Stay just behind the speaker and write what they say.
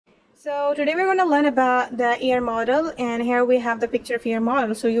So today we're going to learn about the ear model, and here we have the picture of ear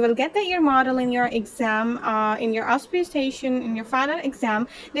model. So you will get the ear model in your exam, in your auscultation, in your final exam.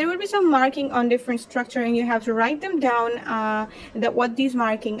 There will be some marking on different structure, and you have to write them down that what these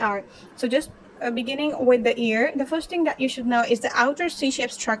marking are. So just beginning with the ear, the first thing that you should know is the outer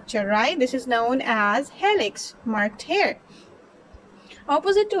C-shaped structure, right? This is known as helix, marked here.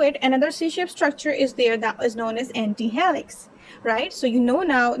 Opposite to it, another C-shaped structure is there that is known as antihelix, right? So you know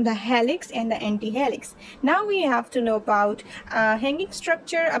now the helix and the antihelix. Now we have to know about hanging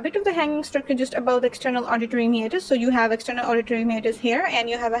structure, a bit of the hanging structure just above the external auditory meatus. So you have external auditory meatus here, and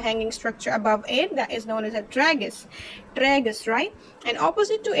you have a hanging structure above it that is known as a tragus, right? And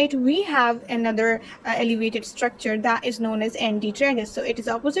opposite to it, we have another elevated structure that is known as antitragus. So it is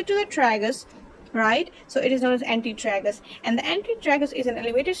opposite to the tragus, right? So it is known as antitragus, and the antitragus is an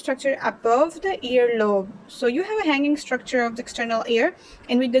elevated structure above the earlobe. So you have a hanging structure of the external ear,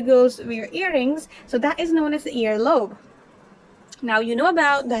 and with the girls wear earrings, so that is known as the earlobe. Now you know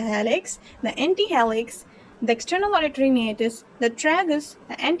about the helix, the antihelix, the external auditory meatus, the tragus,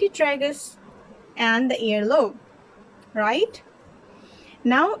 the antitragus, and the earlobe, right?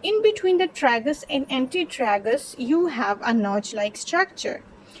 Now in between the tragus and antitragus, you have a notch-like structure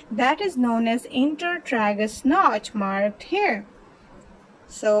that is known as intertragus notch, marked here.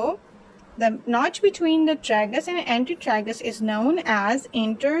 So the notch between the tragus and antitragus is known as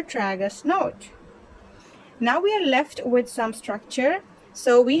intertragus notch. Now we are left with some structure.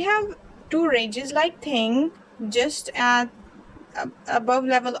 So we have two ridges like thing just at above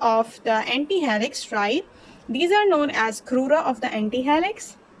level of the antihelix, right? These are known as crura of the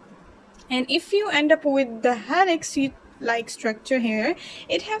antihelix. And if you end up with the helix like structure here,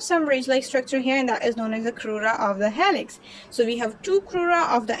 it has some ridge-like structure here, and that is known as the crura of the helix. So we have two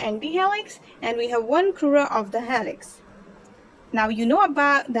crura of the antihelix, and we have one crura of the helix. Now you know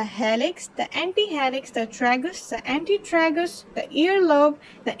about the helix, the antihelix, the tragus, the antitragus, the earlobe,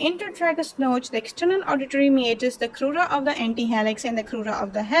 the intertragus notch, the external auditory meatus, the crura of the antihelix, and the crura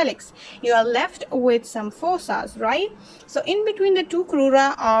of the helix. You are left with some fossas, right? So in between the two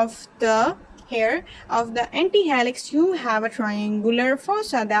crura of the here of the antihelix, you have a triangular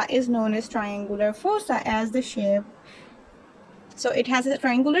fossa that is known as triangular fossa as the shape. So it has a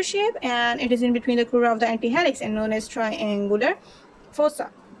triangular shape, and it is in between the crura of the antihelix and known as triangular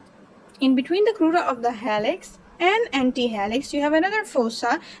fossa. In between the crura of the helix and antihelix, you have another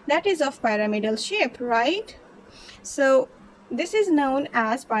fossa that is of pyramidal shape, right? So this is known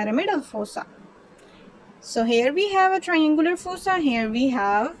as pyramidal fossa. So here we have a triangular fossa, here we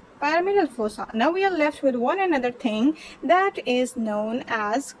have pyramidal fossa. Now we are left with one another thing that is known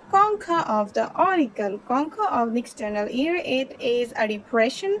as concha of the auricle, concha of the external ear. It is a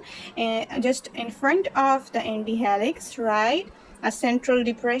depression just in front of the antihelix, right? A central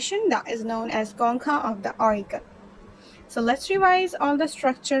depression that is known as concha of the auricle. So let's revise all the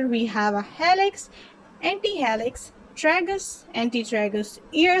structure. We have a helix, antihelix, tragus, antitragus,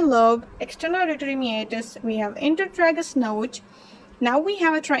 earlobe, external auditory meatus. We have intertragus notch. Now we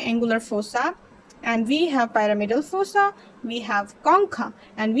have a triangular fossa, and we have pyramidal fossa, we have concha,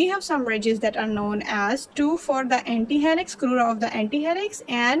 and we have some ridges that are known as two for the antihelix, crura of the antihelix,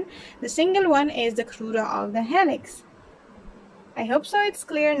 and the single one is the crura of the helix. I hope so it's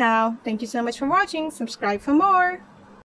clear now. Thank you so much for watching. Subscribe for more.